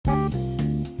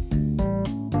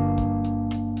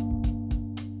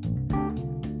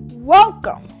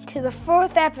Welcome to the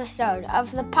fourth episode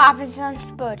of the Poppin' Son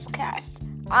Sportscast.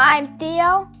 I'm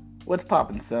Theo. What's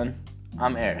poppin', son?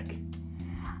 I'm Eric.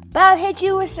 But I'll hit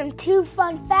you with some 2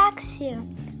 fun facts here.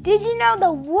 Did you know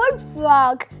the wood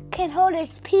frog can hold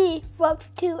its pee for up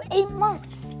to 8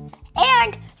 months?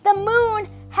 And the moon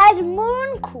has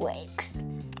moonquakes.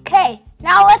 Okay,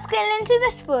 now let's get into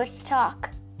the sports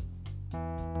talk.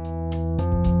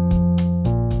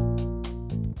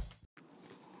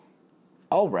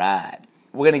 All right,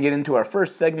 we're going to get into our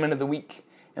first segment of the week,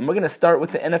 and we're going to start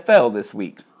with the NFL this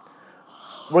week.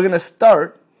 We're going to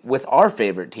start with our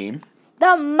favorite team,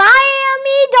 the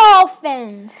Miami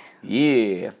Dolphins.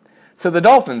 Yeah. So the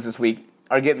Dolphins this week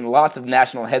are getting lots of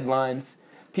national headlines.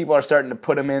 People are starting to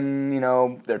put them in,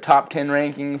 their top 10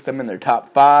 rankings, some in their top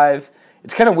 5.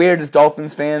 It's kind of weird as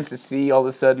Dolphins fans to see all of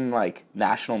a sudden,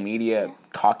 national media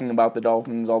talking about the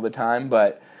Dolphins all the time,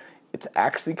 but it's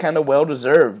actually kind of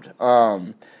well-deserved.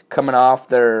 Coming off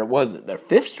their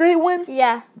 5th straight win?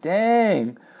 Yeah.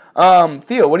 Dang.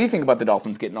 Theo, what do you think about the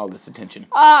Dolphins getting all this attention?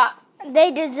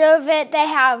 They deserve it. They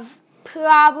have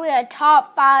probably a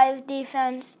top 5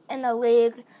 defense in the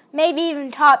league. Maybe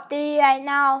even top 3 right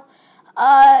now.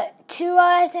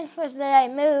 Tua, I think, was the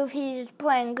right move. He's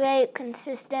playing great,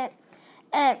 consistent.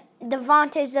 And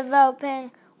Devontae's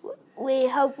developing. We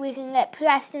hope we can get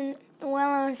Preston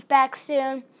Williams back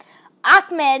soon.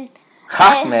 Ahmed.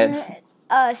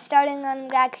 Starting on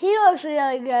back. He looks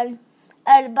really good.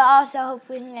 But also hope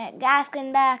we can get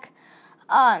Gaskin back.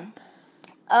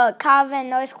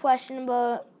 Calvin Noy's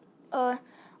questionable,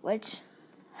 which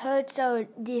hurts our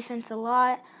defense a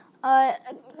lot.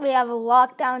 We have a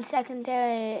lockdown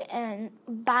secondary and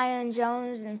Byron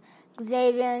Jones and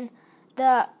Xavier.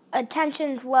 The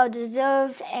attention's well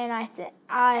deserved, and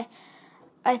I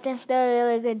think they're a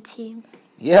really good team.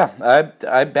 Yeah,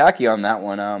 I back you on that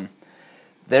one.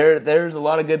 There's a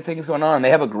lot of good things going on. They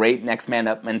have a great next man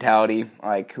up mentality.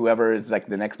 Whoever is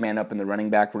the next man up in the running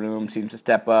back room seems to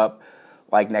step up.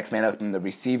 Next man up in the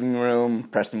receiving room,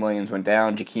 Preston Williams went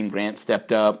down, Jakeem Grant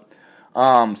stepped up.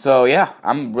 So yeah,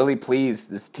 I'm really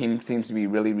pleased. This team seems to be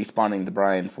really responding to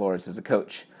Brian Flores as a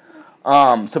coach.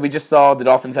 So we just saw the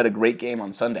Dolphins had a great game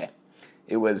on Sunday.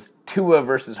 It was Tua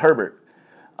versus Herbert.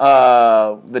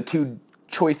 The 2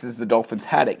 choices the Dolphins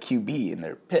had at QB in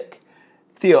their pick.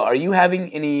 Theo, are you having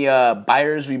any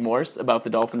buyer's remorse about the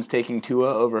Dolphins taking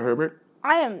Tua over Herbert?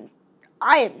 I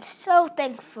am so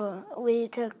thankful we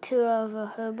took Tua over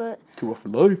Herbert. Tua for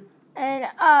life. And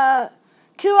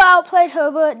Tua outplayed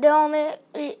Herbert.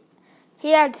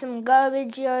 He had some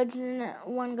garbage yards and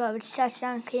 1 garbage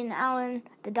touchdown. Keenan Allen.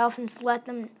 The Dolphins let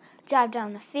them drive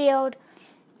down the field,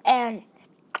 and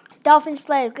Dolphins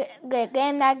played a great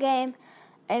game that game.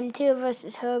 And Tua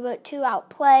versus Herbert, 2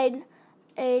 outplayed.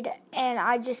 And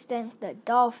I just think the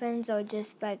Dolphins are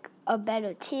just a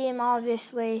better team,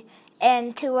 obviously.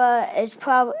 And Tua is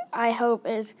I hope,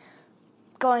 is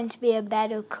going to be a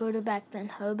better quarterback than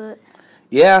Herbert.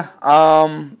 Yeah,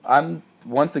 I'm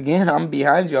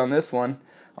behind you on this one.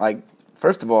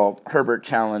 First of all, Herbert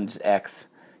challenged X.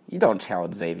 You don't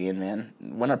challenge Xavier, man.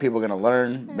 When are people going to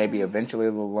learn? Maybe eventually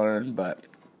they'll learn, but...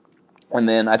 And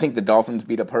then I think the Dolphins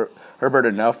beat up Herbert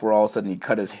enough where all of a sudden he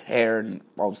cut his hair and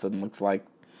all of a sudden looks like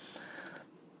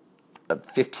a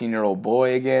 15-year-old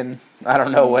boy again. I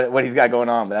don't know what he's got going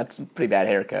on, but that's a pretty bad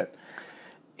haircut.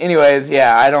 Anyways,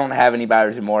 yeah, I don't have any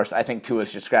buyer's remorse. I think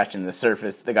Tua's just scratching the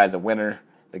surface. The guy's a winner.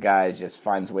 The guy just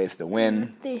finds ways to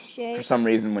win. For some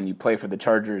reason, when you play for the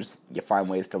Chargers, you find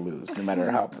ways to lose, no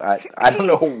matter how. I don't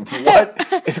know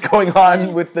what is going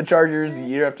on with the Chargers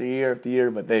year after year after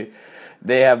year, but they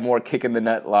have more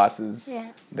kick-in-the-nut losses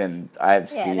than I've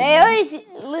seen. Yeah, they always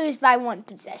lose by 1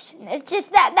 possession. It's just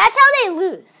that's how they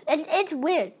lose. It's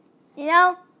weird,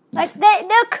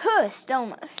 they're cursed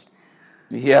almost.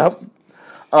 Yep.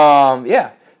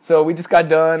 Yeah. So we just got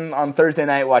done on Thursday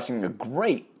night watching a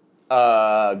great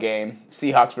game,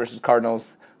 Seahawks versus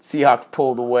Cardinals. Seahawks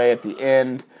pulled away at the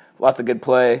end. Lots of good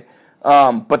play.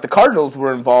 But the Cardinals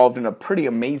were involved in a pretty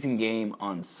amazing game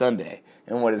on Sunday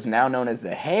in what is now known as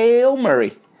the Hail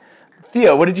Murray.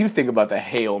 Theo, what did you think about the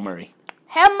Hail Murray?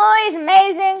 Hail Murray is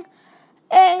amazing.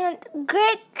 And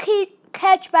great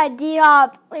catch by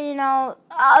D-Hop,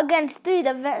 against 3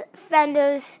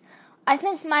 defenders. I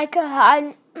think Micah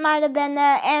Hyde might have been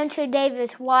there, and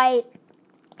Tre'Davious White.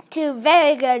 2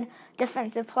 very good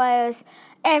defensive players.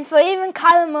 And for even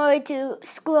Kyler Murray to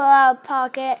score out of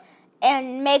pocket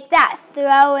and make that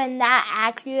throw and that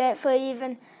accurate for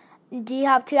even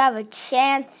D-Hop to have a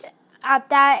chance at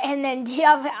that. And then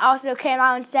D-Hop also came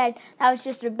out and said that was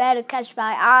just a better catch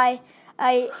by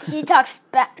He talks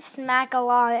smack a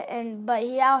lot, but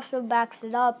he also backs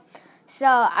it up. So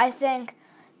I think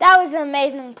that was an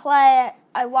amazing play.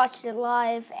 I watched it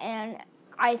live, and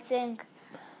I think,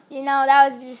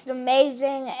 that was just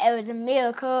amazing. It was a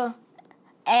miracle,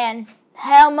 and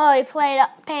Hail Mary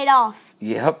paid off.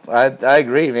 Yep, I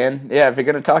agree, man. Yeah, if you're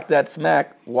going to talk that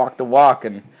smack, walk the walk,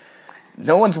 and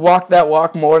no one's walked that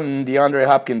walk more than DeAndre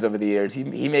Hopkins over the years. He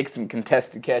makes some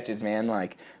contested catches, man.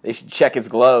 Like, they should check his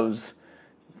gloves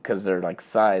because they're, like,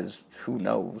 size, who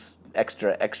knows,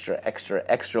 extra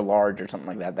large or something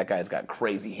like that. That guy's got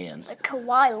crazy hands. Like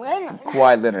Kawhi Leonard.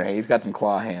 Kawhi Leonard, hey, he's got some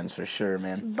claw hands for sure,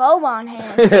 man. Boban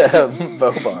hands.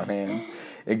 Boban hands.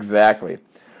 Exactly.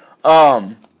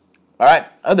 All right,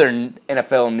 other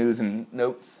NFL news and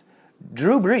notes.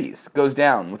 Drew Brees goes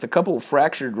down with a couple of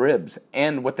fractured ribs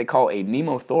and what they call a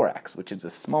pneumothorax, which is a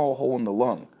small hole in the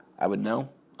lung. I would know.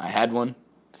 I had one.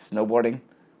 Snowboarding.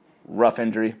 Rough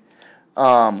injury.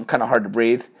 Kind of hard to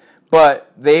breathe.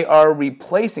 But they are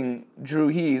replacing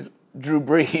Drew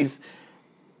Brees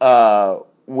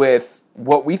with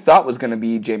what we thought was going to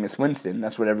be Jameis Winston.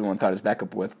 That's what everyone thought his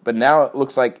backup with. But now it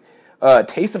looks like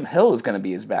Taysom Hill is going to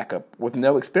be his backup with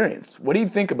no experience. What do you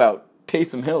think about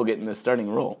Taysom Hill getting the starting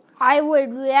role? I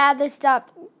would rather start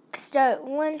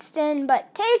Winston,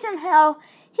 but Taysom Hill,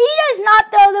 he does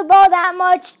not throw the ball that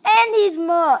much, and he's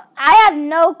more. I have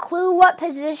no clue what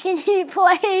position he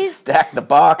plays. Stack the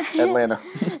box, Atlanta.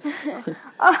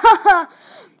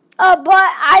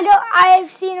 But I've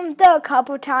seen him throw a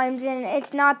couple times, and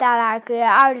it's not that accurate.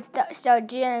 I would start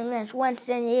Jameis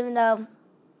Winston, even though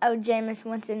Jameis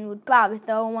Winston would probably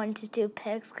throw 1 to 2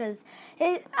 picks, because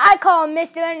I call him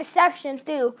Mr. Interception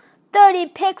through 30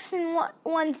 picks in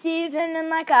one season,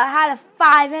 and had a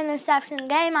 5 interception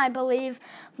game, I believe.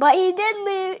 But he did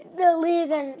lead the league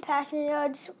in passing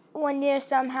yards one year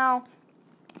somehow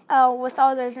with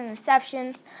all those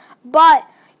interceptions. But,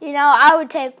 I would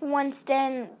take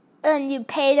Winston, and you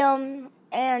paid him,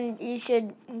 and you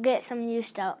should get some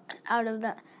use out of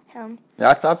him.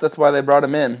 I thought that's why they brought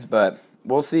him in, but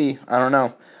we'll see. I don't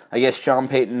know. I guess Sean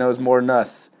Payton knows more than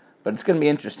us, but it's going to be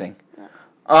interesting.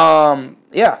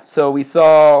 So we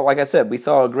saw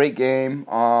a great game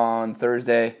on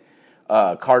Thursday,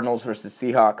 Cardinals versus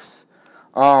Seahawks.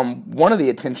 One of the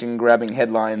attention-grabbing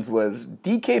headlines was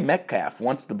DK Metcalf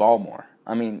wants the ball more.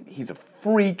 I mean, he's a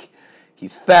freak.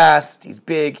 He's fast. He's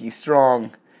big. He's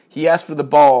strong. He asked for the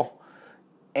ball,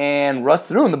 and Russ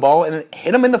threw him the ball, and it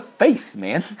hit him in the face,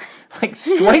 man.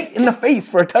 Straight in the face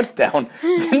for a touchdown.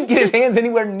 Didn't get his hands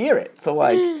anywhere near it. So,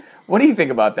 what do you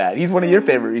think about that? He's one of your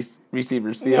favorite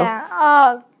receivers, Theo. Yeah.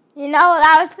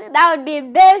 That would be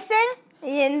embarrassing.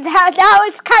 And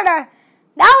I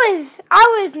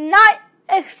was not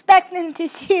expecting to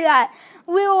see that.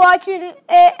 We were watching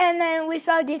it, and then we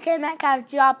saw DK Metcalf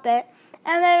drop it.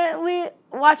 And then we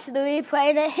watched the replay,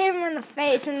 and it hit him in the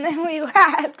face, and then we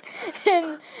laughed.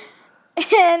 And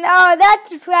that's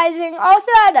surprising.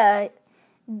 Also had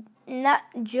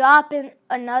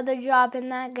another drop in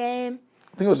that game.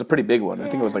 I think it was a pretty big one. Yeah. I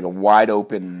think it was a wide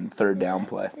open third down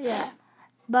play. Yeah.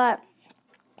 But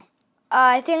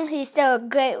I think he's still a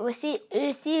great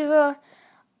receiver.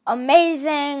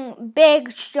 Amazing, big,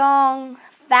 strong,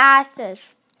 fast,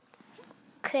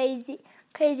 crazy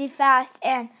fast,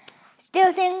 and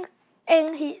still think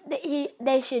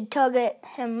they should target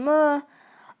him more.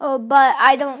 But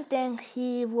I don't think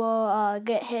he will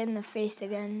get hit in the face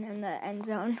again in the end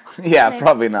zone. Yeah,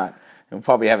 probably not. He'll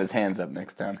probably have his hands up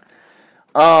next time.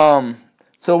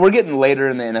 So we're getting later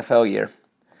in the NFL year.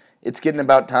 It's getting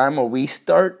about time where we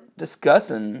start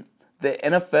discussing the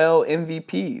NFL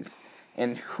MVPs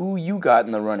and who you got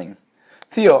in the running.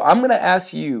 Theo, I'm going to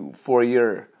ask you for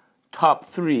your top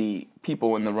 3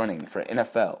 people in the running for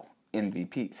NFL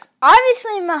MVPs.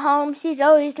 Obviously Mahomes, he's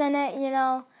always in it,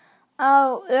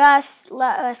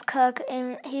 Russ cook,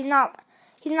 and he's not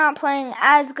playing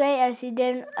as great as he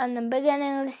did in the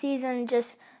beginning of the season,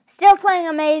 just still playing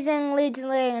amazing, leads the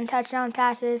league in touchdown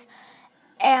passes,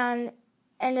 and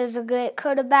is a great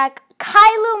quarterback.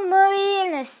 Kyler Murray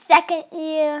in his second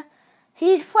year,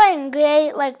 he's playing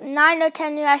great, 9 or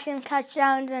 10 rushing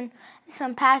touchdowns and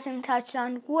some passing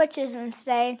touchdowns, which is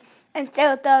insane, and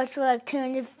still throws for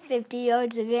 250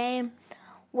 yards a game,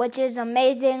 which is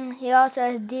amazing. He also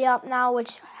has D-Up now,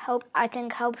 which I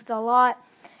think helps a lot.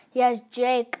 He has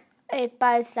Jake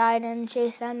by his side and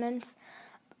Chase Edmonds,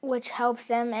 which helps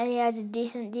him, and he has a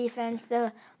decent defense.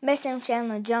 They're missing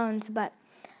Chandler Jones, but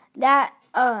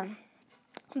Kyler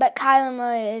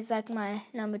Murray is my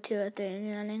number 2 or 3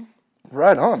 in running.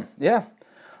 Right on, yeah.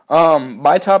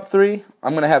 My top 3,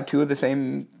 I'm going to have 2 of the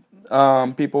same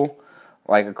people.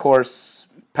 Of course,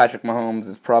 Patrick Mahomes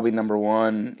is probably number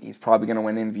 1. He's probably going to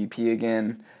win MVP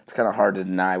again. It's kind of hard to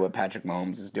deny what Patrick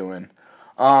Mahomes is doing.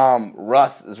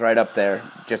 Russ is right up there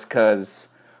just because,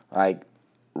 like,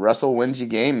 Russell wins you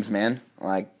games, man.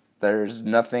 Like, there's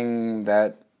nothing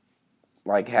that,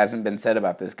 like, hasn't been said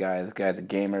about this guy. This guy's a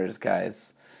gamer. It's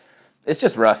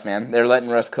just Russ, man. They're letting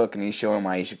Russ cook, and he's showing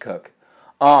why he should cook.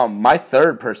 My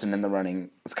third person in the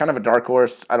running, it's kind of a dark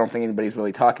horse. I don't think anybody's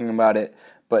really talking about it.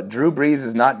 But Drew Brees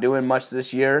is not doing much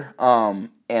this year,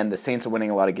 and the Saints are winning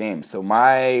a lot of games. So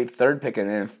my third pick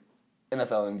in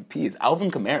NFL MVP is Alvin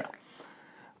Kamara.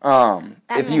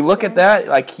 If you look at that,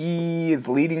 like, he is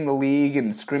leading the league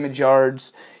in scrimmage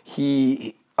yards.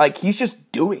 He's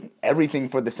just doing everything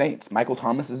for the Saints. Michael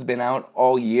Thomas has been out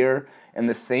all year, and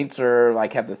the Saints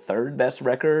have the third best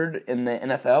record in the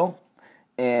NFL.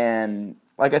 And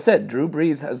like I said, Drew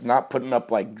Brees has not putting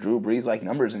up like Drew Brees-like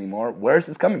numbers anymore. Where is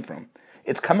this coming from?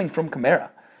 It's coming from Kamara.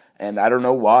 And I don't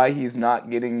know why he's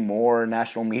not getting more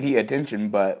national media attention,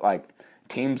 but like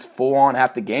teams full on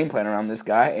have to game plan around this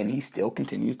guy, and he still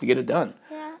continues to get it done.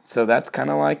 Yeah. So that's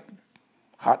kind of like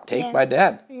hot take by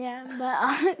Dad. Yeah,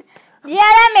 but yeah,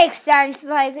 that makes sense.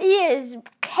 Like, he is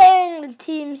carrying the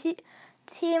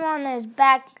team on his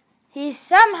back. He's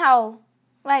somehow,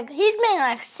 like, he's being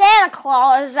like Santa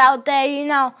Claus out there, you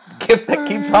know. Gift that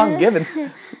keeps on giving.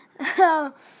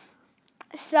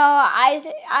 So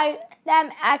I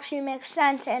that actually makes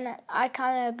sense, and I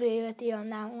kind of agree with you on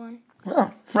that one.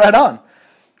 Oh, right on.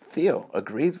 Theo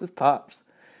agrees with Pops.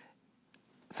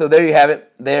 So there you have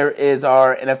it. There is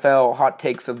our NFL hot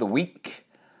takes of the week.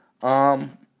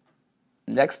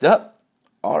 Next up,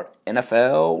 our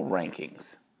NFL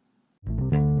rankings.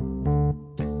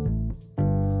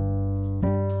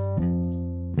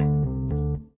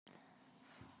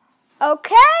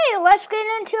 Okay, let's get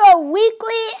into our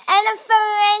weekly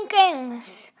NFL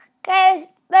rankings. Guys,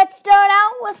 let's start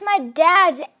out with my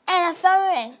dad's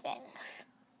NFL rankings.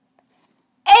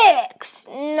 X,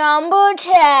 number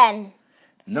 10.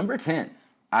 Number 10,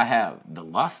 I have the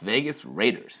Las Vegas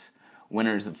Raiders.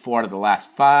 Winners of 4 out of the last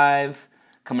 5,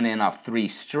 coming in off 3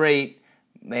 straight.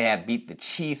 They have beat the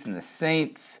Chiefs and the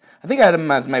Saints. I think I had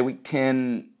them as my week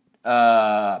 10,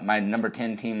 my number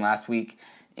 10 team last week,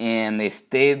 and they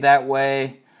stayed that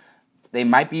way. They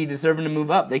might be deserving to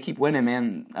move up. They keep winning,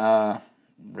 man.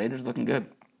 Raiders looking good.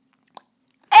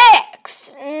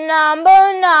 X,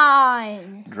 number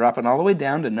 9. Dropping all the way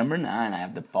down to number 9, I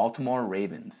have the Baltimore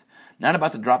Ravens. Not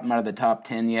about to drop them out of the top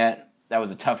 10 yet. That was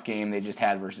a tough game they just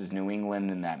had versus New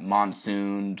England in that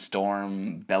monsoon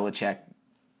storm. Belichick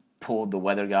pulled the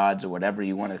weather gods or whatever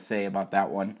you want to say about that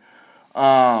one.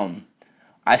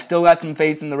 I still got some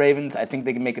faith in the Ravens. I think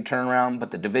they can make a turnaround,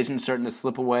 but the division's starting to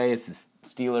slip away as the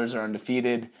Steelers are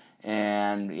undefeated.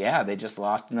 And, yeah, they just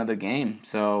lost another game.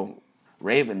 So,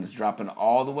 Ravens dropping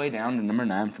all the way down to number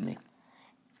 9 for me.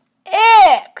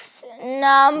 X,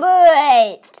 number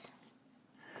 8.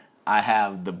 I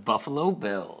have the Buffalo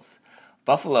Bills.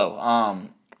 Buffalo,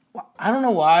 I don't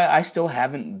know why I still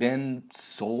haven't been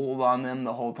sold on them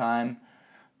the whole time,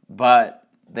 but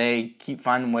they keep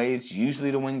finding ways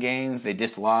usually to win games. They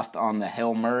just lost on the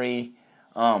Hail Murray,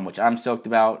 which I'm stoked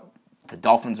about. The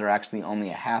Dolphins are actually only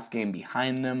a half game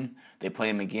behind them. They play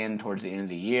them again towards the end of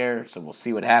the year, so we'll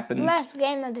see what happens. Last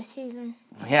game of the season.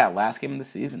 Yeah, last game of the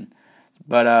season.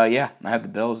 But, yeah, I have the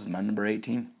Bills as my number 8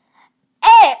 team.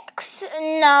 X,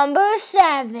 number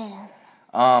 7.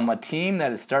 A team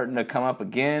that is starting to come up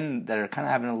again, that are kind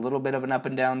of having a little bit of an up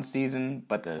and down season,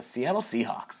 but the Seattle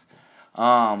Seahawks.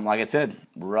 Like I said,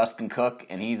 Russ can cook,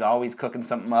 and he's always cooking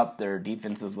something up. Their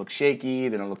defenses look shaky,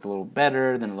 then it looked a little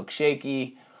better, then it looked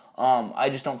shaky. I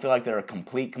just don't feel like they're a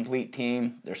complete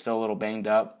team. They're still a little banged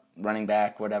up, running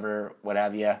back, whatever, what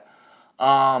have you.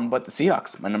 But the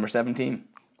Seahawks, my number 7 team.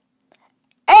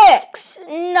 X,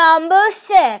 number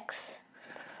 6.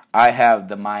 I have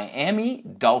the Miami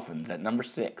Dolphins at number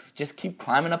 6. Just keep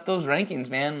climbing up those rankings,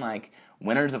 man. Like,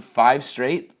 winners of 5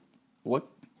 straight. What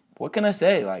can I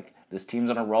say? Like, this team's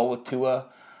on a roll with Tua.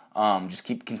 Just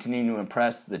keep continuing to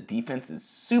impress. The defense is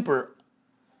super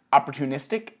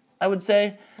opportunistic, I would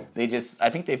say. I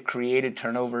think they've created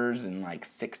turnovers in like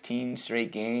 16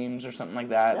 straight games or something like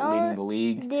that, leading the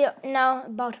league. No,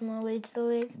 Baltimore leads the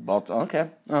league. Okay.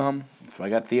 So I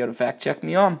got Theo to fact check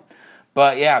me on.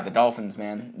 But yeah, the Dolphins,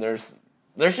 man. There's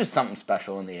just something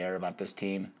special in the air about this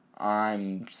team.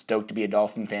 I'm stoked to be a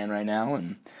Dolphin fan right now,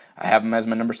 and I have them as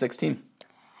my number 6 team.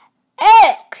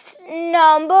 X,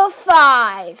 number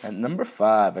 5. At number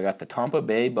 5, I got the Tampa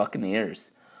Bay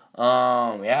Buccaneers.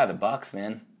 Yeah, the Bucs,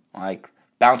 man. Like,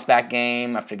 bounce back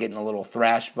game after getting a little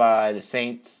thrashed by the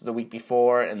Saints the week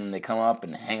before, and then they come up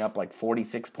and hang up like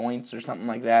 46 points or something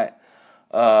like that.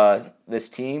 This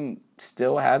team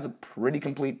still has a pretty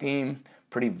complete team,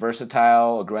 pretty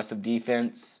versatile, aggressive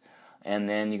defense. And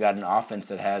then you got an offense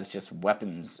that has just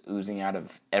weapons oozing out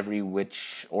of every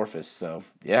which orifice. So,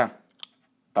 yeah,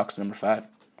 Bucks number 5.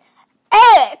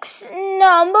 X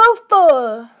number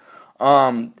 4.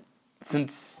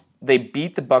 Since they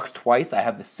beat the Bucks twice, I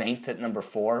have the Saints at number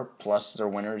 4, plus they're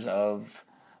winners of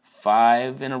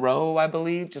 5 in a row, I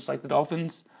believe, just like the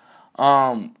Dolphins.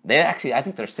 I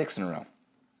think they're 6 in a row.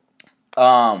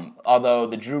 Although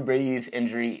the Drew Brees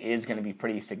injury is going to be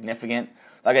pretty significant.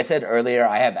 Like I said earlier,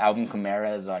 I have Alvin Kamara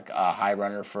as like a high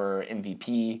runner for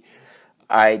MVP.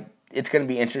 It's going to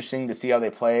be interesting to see how they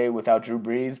play without Drew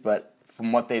Brees, but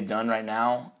from what they've done right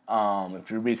now, if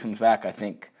Drew Brees comes back, I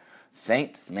think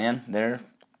Saints, man,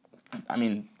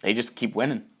 they just keep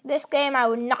winning. This game, I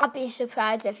would not be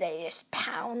surprised if they just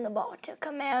pound the ball to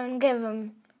Kamara and give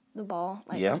him the ball.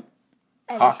 Yeah.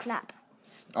 Every snap.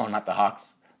 Oh, not the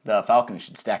Hawks. The Falcons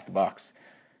should stack the box.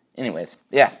 Anyways,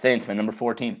 yeah, Saints, my number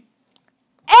 4 team.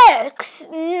 X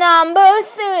number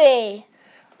 3.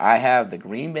 I have the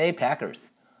Green Bay Packers.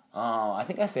 I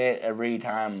think I say it every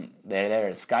time they're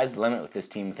there. The sky's the limit with this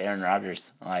team with Aaron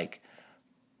Rodgers. Like,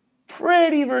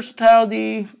 pretty versatile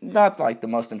D. Not like the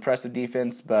most impressive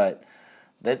defense, but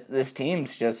this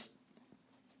team's just,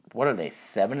 what are they,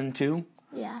 7-2?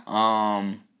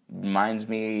 Yeah. Reminds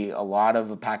me a lot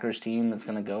of a Packers team that's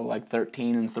going to go like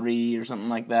 13-3 or something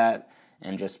like that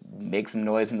and just make some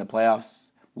noise in the playoffs.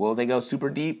 Will they go super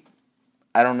deep?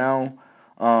 I don't know.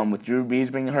 With Drew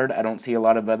Brees being hurt, I don't see a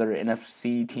lot of other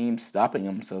NFC teams stopping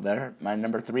them. So they're my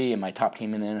number 3 and my top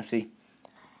team in the NFC.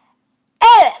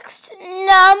 X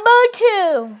number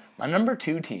 2. My number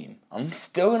 2 team. I'm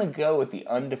still going to go with the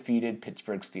undefeated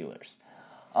Pittsburgh Steelers.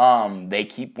 They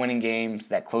keep winning games.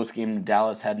 That close game in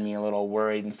Dallas had me a little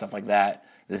worried and stuff like that.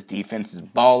 This defense is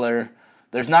baller.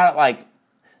 There's not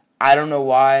I don't know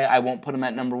why I won't put them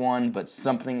at number 1, but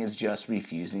something is just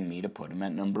refusing me to put them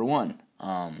at number 1.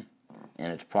 And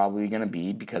it's probably going to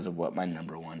be because of what my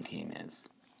number 1 team is.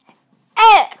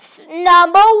 X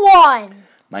number 1.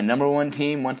 My number 1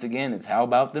 team, once again, is how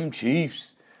about them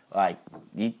Chiefs?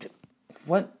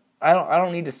 What? I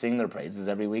don't need to sing their praises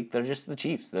every week. They're just the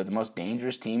Chiefs. They're the most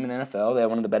dangerous team in the NFL. They have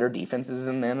one of the better defenses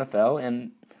in the NFL,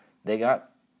 and they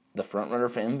got the front runner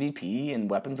for MVP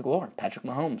and weapons galore, Patrick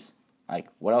Mahomes.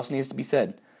 What else needs to be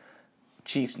said?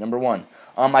 Chiefs, number 1.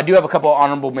 I do have a couple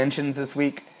honorable mentions this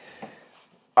week.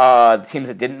 The teams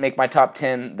that didn't make my top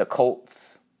 10, the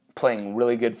Colts, playing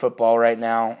really good football right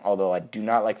now, although I do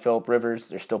not like Phillip Rivers.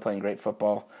 They're still playing great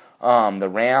football. The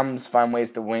Rams find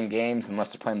ways to win games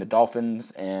unless they're playing the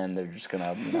Dolphins, and they're just going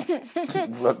to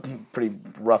look pretty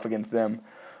rough against them.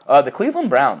 The Cleveland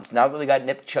Browns, now that they got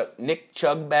Nick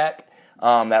Chubb back,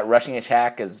 that rushing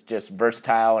attack is just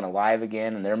versatile and alive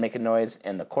again, and they're making noise.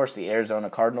 And, of course, the Arizona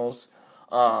Cardinals,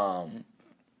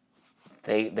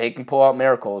 they can pull out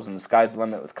miracles, and the sky's the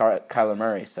limit with Kyler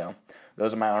Murray. So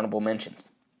those are my honorable mentions.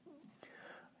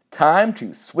 Time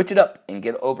to switch it up and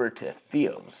get over to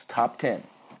Theo's top 10.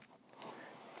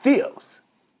 Theo's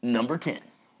number 10.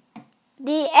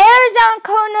 The Arizona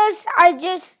Cardinals are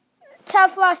just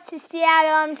tough loss to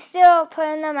Seattle. I'm still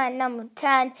putting them at number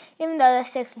 10, even though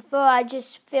they're 6-4. I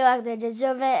just feel like they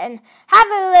deserve it and have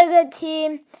a really good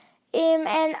team.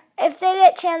 And if they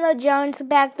get Chandler Jones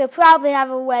back, they'll probably have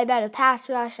a way better pass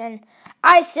rush. And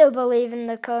I still believe in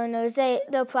the Cardinals.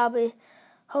 They'll probably,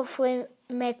 hopefully,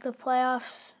 make the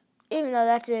playoffs, even though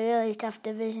that's a really tough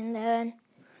division they're in.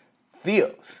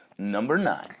 Theo's number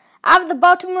 9. I have the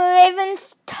Baltimore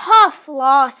Ravens. Tough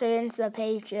loss against the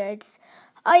Patriots.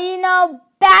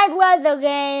 Bad weather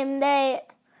game. They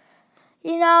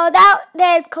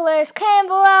had Calais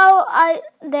Campbell out.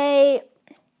 It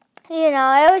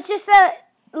was just that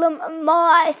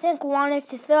Lamar, I think, wanted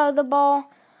to throw the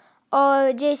ball,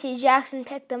 or J.C. Jackson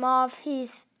picked them off.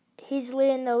 He's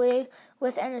leading the league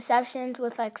with interceptions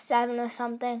with 7 or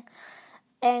something,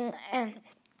 and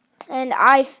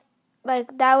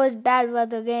that was bad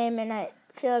weather game, and I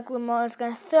feel like Lamar was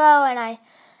gonna throw, and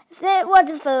if it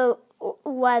wasn't for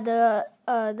weather,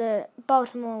 the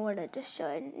Baltimore would have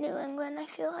destroyed New England, I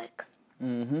feel like.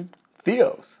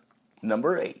 Theo's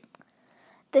number 8.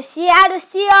 The Seattle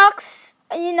Seahawks,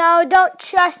 don't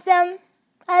trust them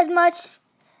as much,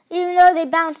 even though they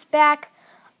bounced back.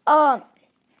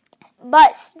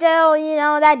 But still,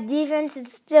 that defense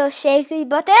is still shaky.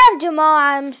 But they have Jamal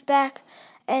Adams back,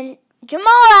 and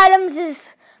Jamal Adams is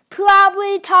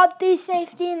probably top 3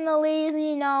 safety in the league.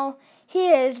 He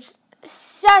is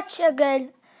such a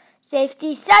good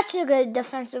safety, such a good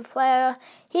defensive player.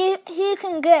 He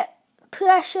can get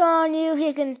pressure on you.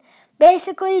 He can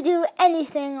basically do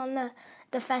anything on the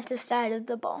defensive side of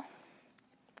the ball.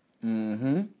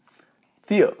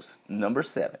 Theo's number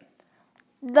 7.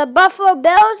 The Buffalo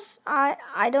Bills,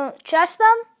 I don't trust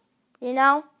them, you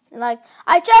know. Like,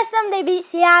 I trust them. They beat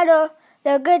Seattle.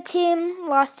 They're a good team.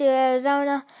 Lost to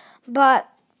Arizona. But,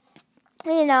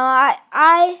 you know,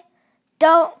 I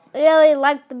don't really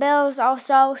like the Bills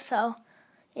also. So,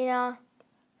 you know.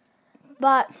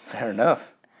 But Fair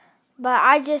enough.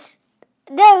 But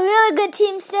they're a really good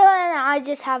team still, and I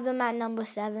just have them at number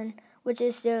 7, which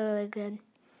is still really good.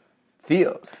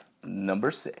 Theo's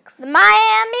number 6. The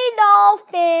Miami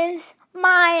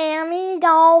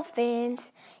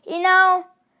Dolphins. You know,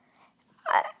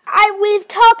 we've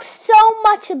talked so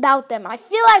much about them. I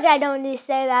feel like I don't need to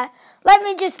say that. Let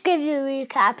me just give you a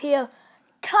recap here.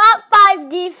 Top 5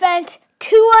 defense.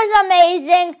 Tua's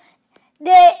amazing.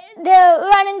 The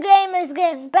running game is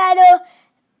getting better.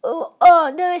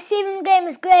 The receiving game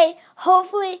is great.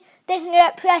 Hopefully, they can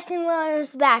get Preston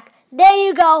Williams back. There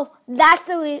you go. That's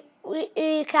the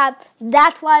recap.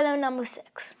 That's why they're number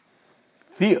 6.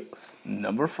 Theo's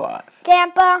number 5.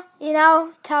 Tampa, you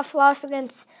know, tough loss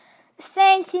against the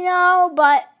Saints, you know,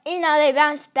 but, you know, they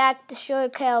bounced back,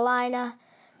 destroyed Carolina.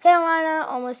 Carolina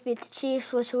almost beat the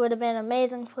Chiefs, which would have been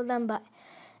amazing for them, but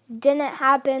didn't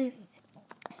happen.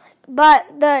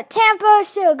 But the Tampa is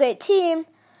still a great team,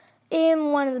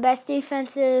 in one of the best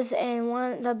defenses and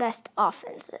one of the best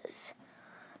offenses.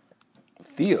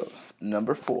 Theo's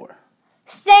number 4.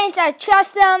 Saints, I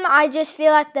trust them. I just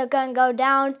feel like they're going to go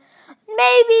down.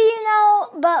 Maybe, you know,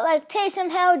 but like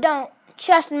Taysom Hill, don't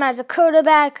trust him as a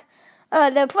quarterback.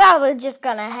 They're probably just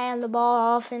going to hand the ball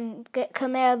off and get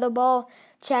Kamara the ball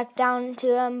checked down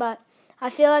to him. But I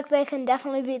feel like they can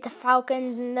definitely beat the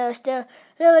Falcons, and they're still a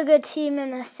really good team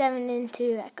in a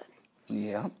 7-2 record.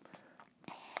 Yeah.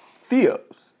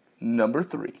 Theo's number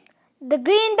 3. The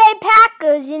Green Bay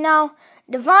Packers, you know,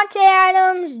 Devontae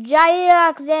Adams, Jair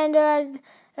Alexander,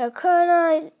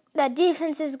 Colonel, that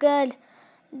defense is good.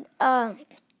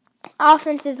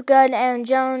 Offense is good, Aaron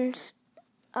Jones,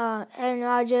 Aaron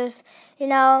Rodgers. You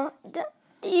know,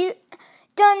 you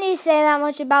don't need to say that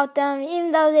much about them,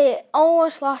 even though they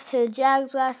almost lost to the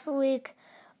Jags last week.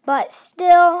 But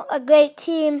still a great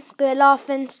team, great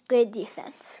offense, great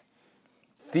defense.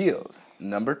 Theo's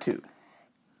number 2.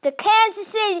 The Kansas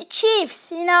City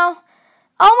Chiefs, you know,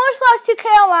 almost lost to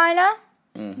Carolina,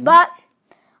 but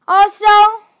also,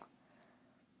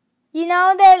 you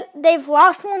know, they've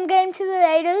lost one game to the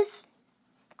Raiders,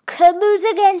 could lose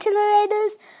again to the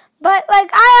Raiders, but, like,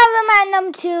 I have them at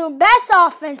number 2, best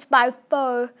offense by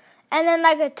far, and then,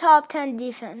 like, a top 10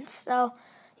 defense. So,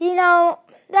 you know,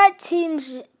 that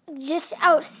team's just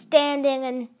outstanding,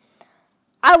 and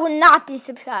I would not be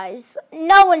surprised.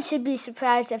 No one should be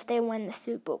surprised if they win the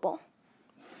Super Bowl.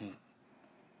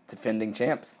 Defending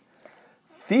champs.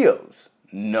 Theo's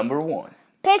number 1.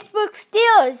 Pittsburgh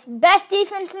Steelers, best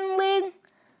defense in the league,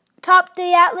 top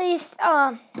 3 at least.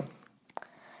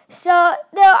 So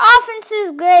their offense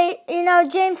is great. You know,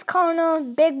 James Conner,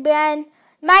 Big Ben,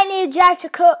 might need a draft a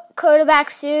quarterback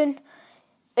soon.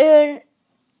 And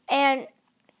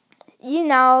you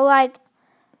know, like,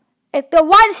 if the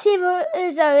wide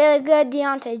receivers are really good,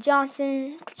 Deontay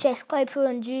Johnson, Chase Claypool,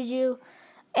 and Juju,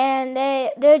 and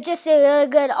they're just a really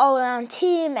good all-around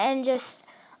team and just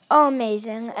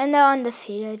amazing. And they're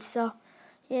undefeated, so,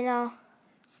 you know,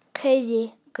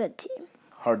 crazy good team.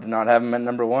 Hard to not have them at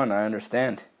number 1, I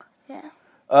understand.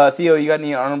 Yeah. Theo, you got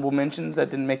any honorable mentions that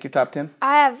didn't make your top 10?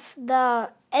 I have the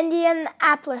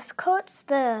Indianapolis Colts,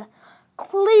 the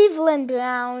Cleveland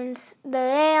Browns, the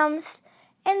Rams,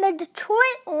 and the Detroit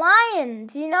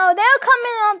Lions. You know, they're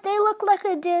coming up. They look like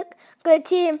a good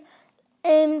team.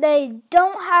 And they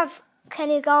don't have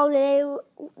Kenny Galladay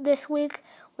this week,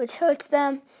 which hurts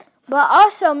them. But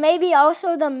also, maybe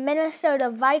also the Minnesota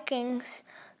Vikings.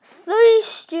 3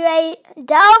 straight.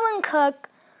 Dalvin Cook,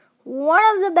 one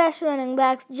of the best running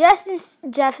backs. Justin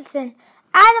Jefferson,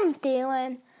 Adam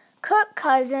Thielen, Kirk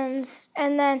Cousins,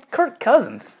 and then... Kirk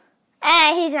Cousins?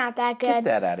 He's not that good. Get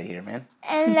that out of here, man.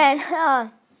 And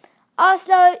then,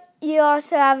 also, you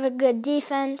also have a good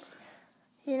defense.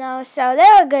 You know, so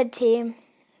they're a good team.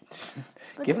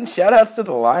 Giving shout-outs to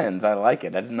the Lions. I like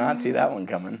it. I did not see that one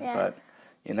coming. Yeah. But,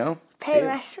 you know.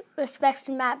 Pay respects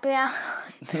to Matt Brown.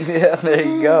 Yeah, there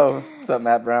you go. What's up,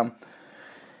 Matt Brown?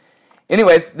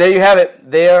 Anyways, there you have it.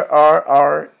 There are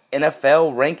our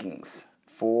NFL rankings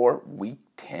for Week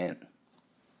 10.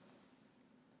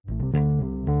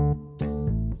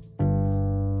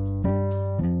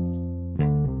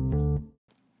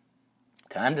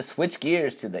 Time to switch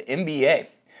gears to the NBA.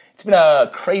 It's been a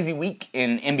crazy week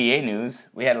in NBA news.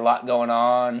 We had a lot going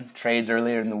on, trades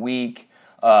earlier in the week,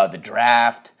 the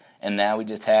draft, and now we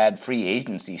just had free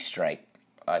agency strike.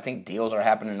 I think deals are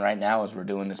happening right now as we're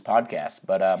doing this podcast.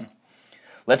 But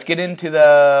let's get into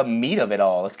the meat of it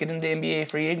all. Let's get into NBA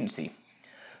free agency.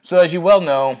 So as you well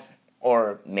know,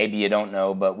 or maybe you don't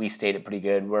know, but we state it pretty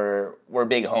good. We're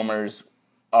big homers.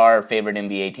 Our favorite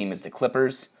NBA team is the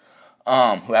Clippers,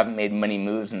 who haven't made many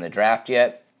moves in the draft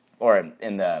yet, or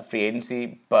in the free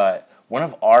agency. But one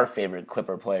of our favorite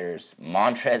Clipper players,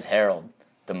 Montrezl Harrell,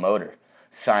 the Motor,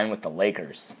 signed with the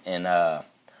Lakers. And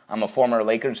I'm a former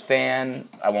Lakers fan.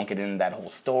 I won't get into that whole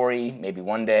story, maybe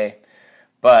one day.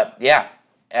 But yeah,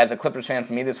 as a Clippers fan,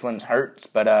 for me, this one hurts.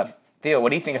 But Theo, what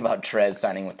do you think about Trez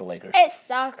signing with the Lakers? It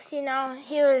sucks, you know.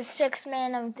 He was Sixth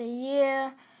Man of the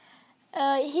Year.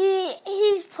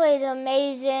 He's played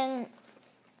amazing,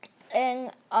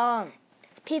 and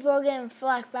people are getting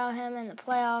flack about him in the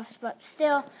playoffs, but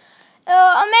still,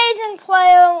 amazing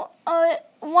player.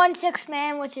 One Sixth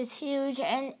Man, which is huge,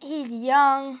 and he's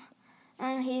young,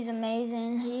 and he's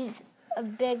amazing. He's a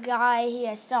big guy. He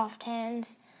has soft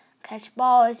hands, catch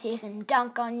balls. He can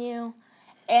dunk on you,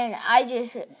 and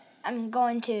I'm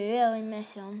going to really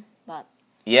miss him. But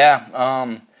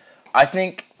yeah, I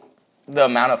think the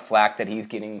amount of flack that he's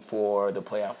getting for the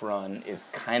playoff run is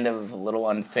kind of a little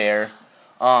unfair.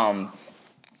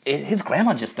 His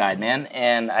grandma just died, man,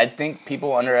 and I think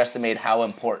people underestimate how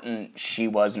important she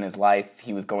was in his life.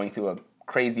 He was going through a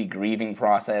crazy grieving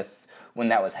process when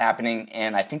that was happening,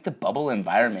 and I think the bubble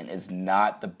environment is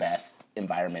not the best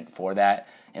environment for that,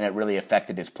 and it really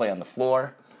affected his play on the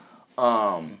floor.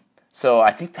 So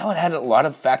I think that would have had a lot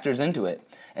of factors into it.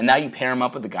 And now you pair him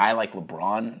up with a guy like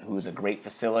LeBron, who is a great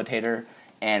facilitator,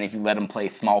 and if you let him play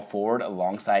small forward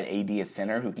alongside AD as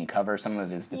center, who can cover some of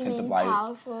his defensive line.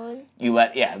 Power forward? You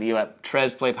let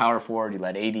Trez play power forward, you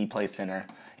let AD play center.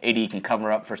 AD can cover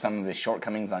up for some of his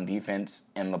shortcomings on defense,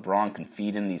 and LeBron can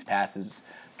feed in these passes.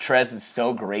 Trez is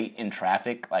so great in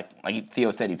traffic. Like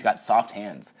Theo said, he's got soft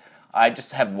hands. I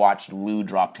just have watched Lou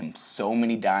drop him so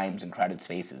many dimes in crowded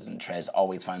spaces, and Trez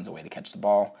always finds a way to catch the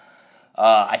ball.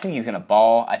 I think he's going to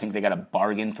ball. I think they got a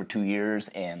bargain for 2 years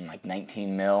and like $19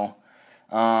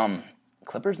 million.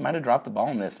 Clippers might have dropped the ball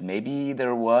in this. Maybe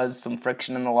there was some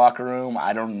friction in the locker room.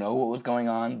 I don't know what was going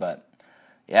on, but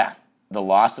yeah, the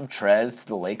loss of Trez to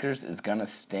the Lakers is going to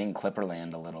sting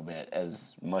Clipperland a little bit,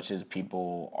 as much as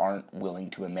people aren't willing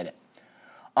to admit it.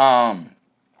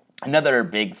 Another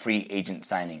big free agent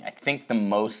signing. I think the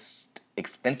most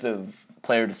expensive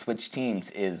player to switch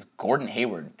teams is Gordon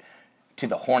Hayward to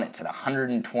the Hornets at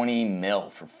 $120 million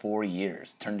for 4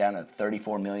 years. Turned down a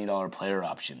 $34 million player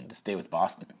option to stay with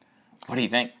Boston. What do you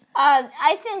think?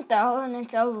 I think the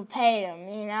Hornets overpaid him.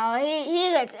 You know, he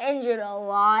gets injured a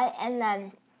lot, and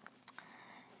then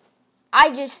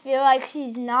I just feel like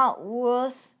he's not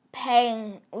worth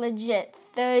paying legit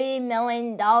 $30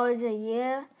 million a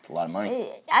year. It's a lot of money.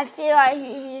 I feel like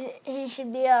he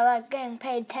should be getting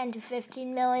paid $10 to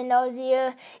 $15 million a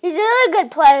year. He's a really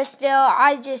good player still.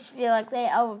 I just feel like they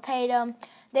overpaid him.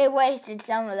 They wasted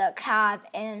some of the cap,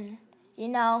 and you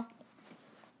know,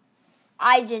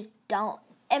 I just don't.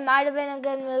 It might have been a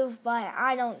good move, but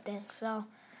I don't think so.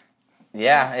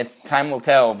 Yeah, it's time will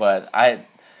tell, but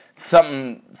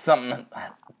something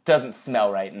doesn't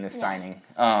smell right in this signing.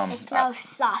 It smells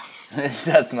sus. It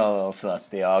does smell a little sus,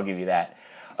 Theo. I'll give you that.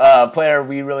 Player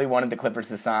we really wanted the Clippers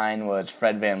to sign was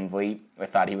Fred VanVleet. I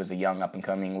thought he was a young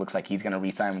up-and-coming. Looks like he's going to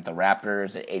re-sign with the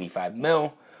Raptors at $85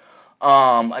 million.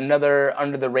 Another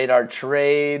under-the-radar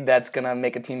trade that's going to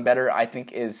make a team better, I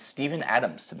think, is Steven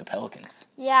Adams to the Pelicans.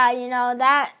 Yeah, you know,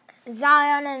 that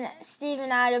Zion and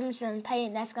Steven Adams and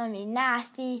Payton, that's going to be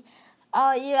nasty.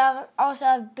 You also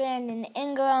have Brandon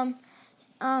Ingram.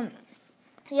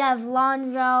 You have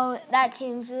Lonzo. That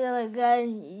team's really good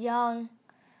and young.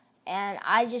 And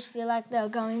I just feel like they're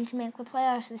going to make the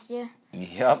playoffs this year.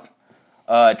 Yep.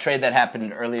 A trade that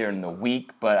happened earlier in the week,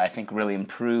 but I think really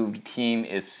improved team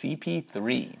is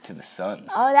CP3 to the Suns.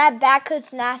 Oh, that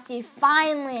backcourt's nasty.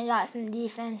 Finally got some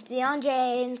defense.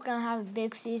 DeAndre Ayton's going to have a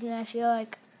big season, I feel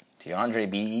like. DeAndre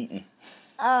be eaten.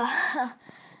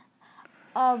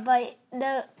 But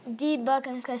the D-Book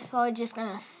and Chris Paul are just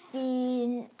going to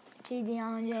feed to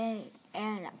DeAndre,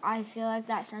 and I feel like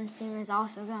that Suns team is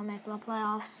also going to make the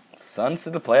playoffs. Suns to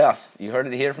the playoffs. You heard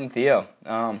it here from Theo.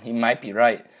 He might be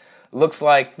right. Looks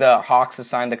like the Hawks have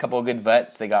signed a couple of good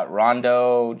vets. They got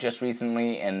Rondo just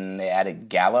recently, and they added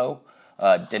Danilo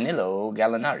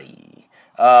Gallinari.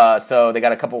 So they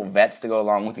got a couple of vets to go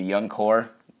along with the young core.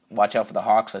 Watch out for the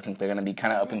Hawks. I think they're going to be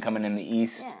kind of up and coming in the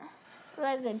East. Yeah.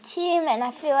 Like a team, and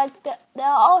I feel like they're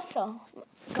also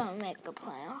going to make the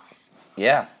playoffs.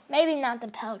 Yeah. Maybe not the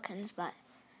Pelicans, but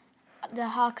the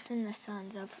Hawks and the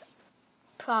Suns are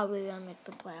probably going to make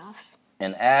the playoffs.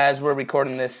 And as we're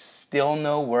recording this, still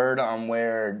no word on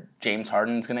where James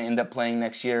Harden's going to end up playing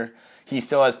next year. He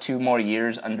still has 2 more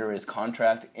years under his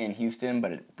contract in Houston,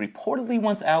 but it reportedly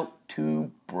wants out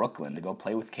to Brooklyn to go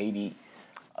play with KD.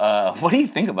 What do you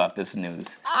think about this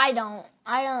news? I don't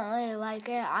really like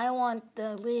it. I want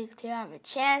the league to have a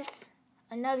chance.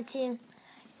 Another team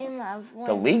in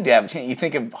the league to have a chance. You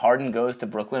think if Harden goes to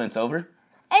Brooklyn, it's over?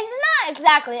 It's not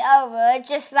exactly over. It's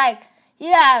just like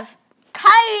you have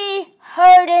Kyrie,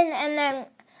 Harden,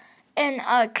 and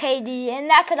KD, and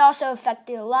that could also affect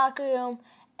your locker room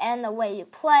and the way you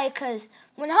play. Because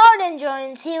when Harden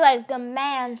joins, he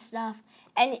demands stuff,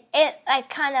 and it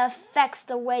kind of affects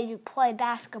the way you play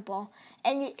basketball.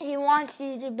 And he wants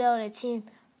you to build a team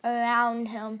around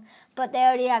him, but they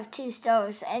already have 2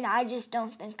 stars, and I just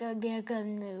don't think it would be a good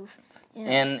move. You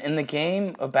know? And in the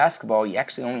game of basketball, you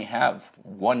actually only have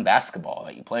 1 basketball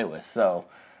that you play with. So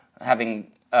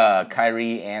having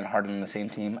Kyrie and Harden on the same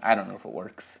team, I don't know if it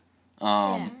works.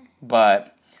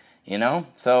 But,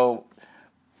 so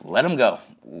let him go.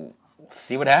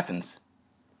 See what happens.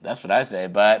 That's what I say.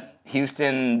 But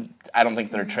Houston, I don't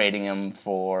think they're trading him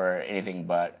for anything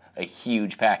but a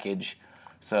huge package.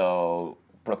 So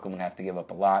Brooklyn would have to give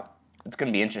up a lot. It's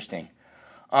going to be interesting.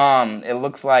 It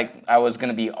looks like I was going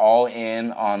to be all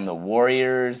in on the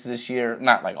Warriors this year.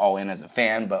 Not all in as a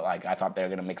fan, but I thought they were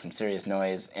going to make some serious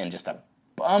noise. And just a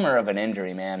bummer of an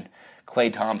injury, man.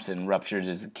 Klay Thompson ruptured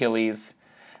his Achilles.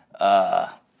 I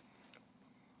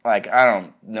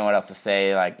don't know what else to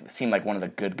say. Seemed like one of the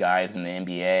good guys in the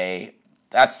NBA.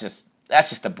 That's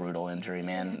just a brutal injury,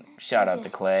 man. Shout out to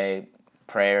Klay.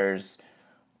 Prayers.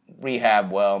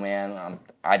 Rehab well, man.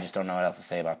 I just don't know what else to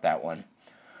say about that one.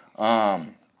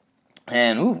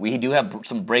 We do have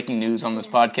some breaking news on this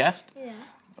podcast. Yeah.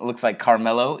 It looks like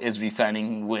Carmelo is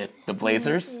re-signing with the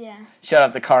Blazers. Yeah. Shout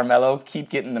out to Carmelo. Keep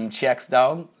getting them checks,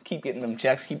 dog. Keep getting them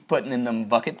checks. Keep putting in them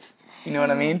buckets. You know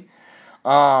what I mean?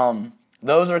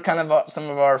 Those are kind of some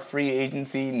of our free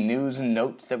agency news and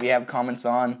notes that we have comments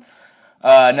on.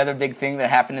 Another big thing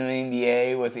that happened in the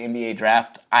NBA was the NBA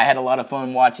draft. I had a lot of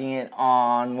fun watching it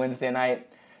on Wednesday night.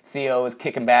 Theo was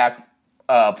kicking back,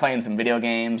 playing some video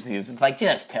games. He was just like,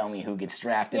 just tell me who gets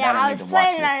drafted. Yeah, I don't need to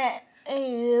watch this. I was playing in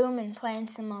a room and playing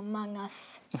some Among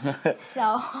Us.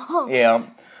 So. Yeah.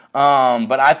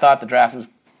 But I thought the draft was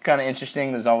kind of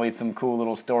interesting. There's always some cool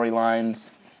little storylines.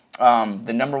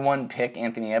 The number 1 pick,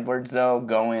 Anthony Edwards, though,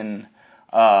 going...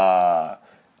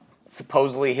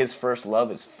 supposedly his first love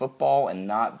is football and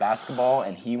not basketball,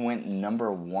 and he went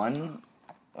number 1.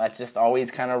 That just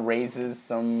always kind of raises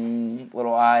some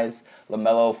little eyes.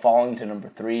 LaMelo falling to number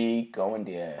 3, going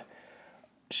to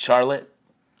Charlotte.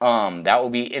 That will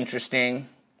be interesting.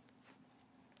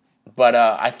 But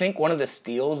I think one of the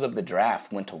steals of the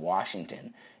draft went to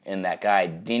Washington, and that guy,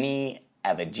 Deni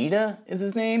Avdija is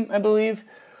his name, I believe.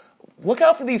 Look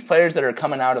out for these players that are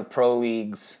coming out of pro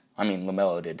leagues. I mean,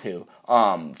 LaMelo did too.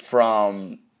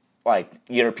 From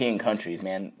European countries,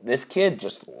 man. This kid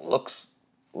just looks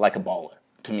like a baller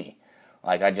to me.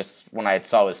 When I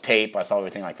saw his tape, I saw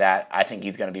everything like that. I think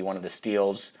he's going to be one of the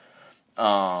steals.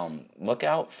 Look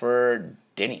out for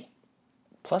Deni.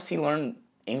 Plus, he learned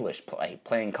English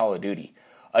playing Call of Duty.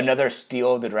 Another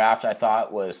steal of the draft, I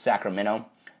thought, was Sacramento.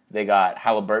 They got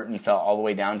Halliburton, fell all the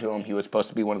way down to him. He was supposed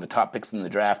to be one of the top picks in the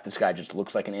draft. This guy just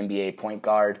looks like an NBA point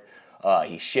guard.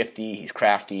 He's shifty. He's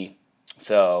crafty.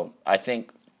 So I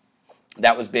think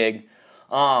that was big.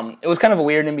 It was kind of a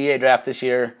weird NBA draft this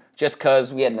year just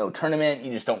because we had no tournament.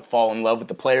 You just don't fall in love with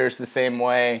the players the same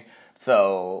way.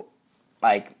 So,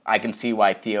 I can see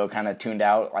why Theo kind of tuned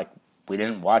out. We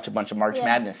didn't watch a bunch of March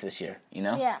Madness this year,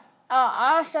 Yeah.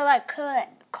 I also like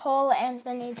Cole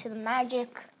Anthony to the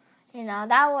Magic.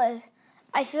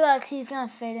 I feel like he's going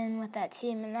to fit in with that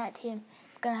team, and that team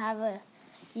is going to have a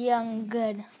young,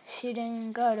 good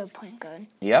shooting guard or point guard.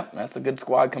 Yep, that's a good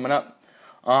squad coming up.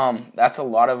 That's a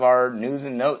lot of our news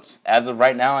and notes. As of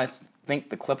right now, I think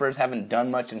the Clippers haven't done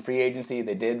much in free agency.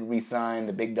 They did re-sign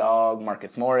the big dog,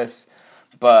 Marcus Morris,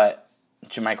 but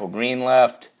JaMychal Green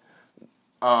left.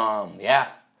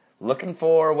 Looking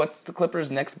for what's the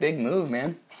Clippers' next big move,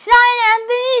 man? Sign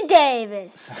Anthony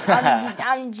Davis.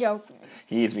 I'm joking.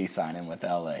 He's re-signing with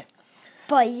LA.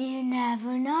 But you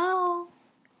never know.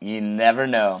 You never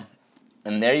know.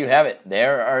 And there you have it.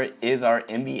 There is our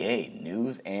NBA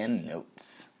news and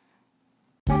notes.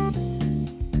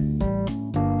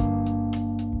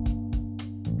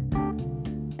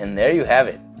 And there you have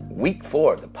it. Week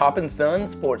 4, the Poppin' Sun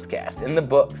Sportscast in the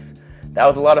books. That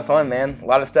was a lot of fun, man. A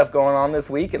lot of stuff going on this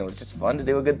week, and it was just fun to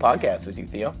do a good podcast with you,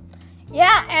 Theo.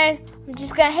 Yeah, and I'm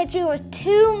just going to hit you with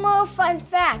 2 more fun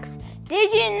facts.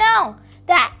 Did you know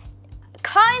that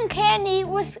cotton candy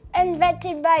was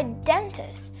invented by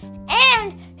dentists.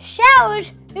 And showers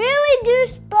really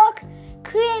do spark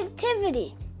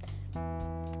creativity.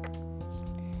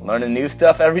 Learning new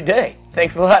stuff every day.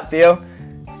 Thanks a lot, Theo.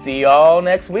 See y'all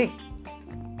next week.